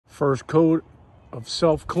First coat of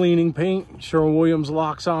self-cleaning paint. Sherwin-Williams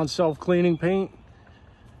locks on self-cleaning paint.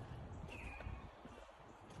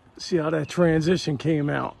 See how that transition came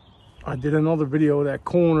out. I did another video of that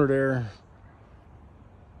corner there.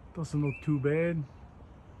 Doesn't look too bad.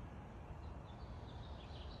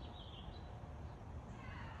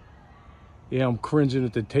 Yeah, I'm cringing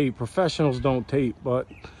at the tape. Professionals don't tape, but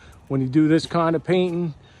when you do this kind of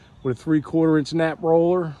painting with a 3/4 inch nap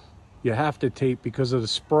roller, you have to tape because of the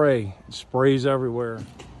spray. It sprays everywhere.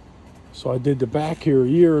 So I did the back here a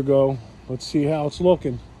year ago. Let's see how it's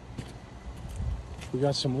looking. We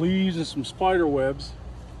got some leaves and some spider webs.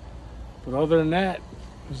 But other than that,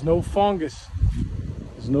 there's no fungus.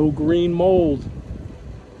 There's no green mold.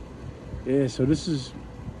 Yeah, so this is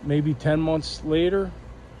maybe 10 months later.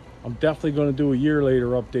 I'm definitely going to do a year later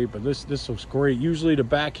update, but this looks great. Usually the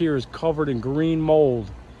back here is covered in green mold.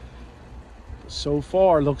 So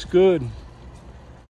far, it looks good.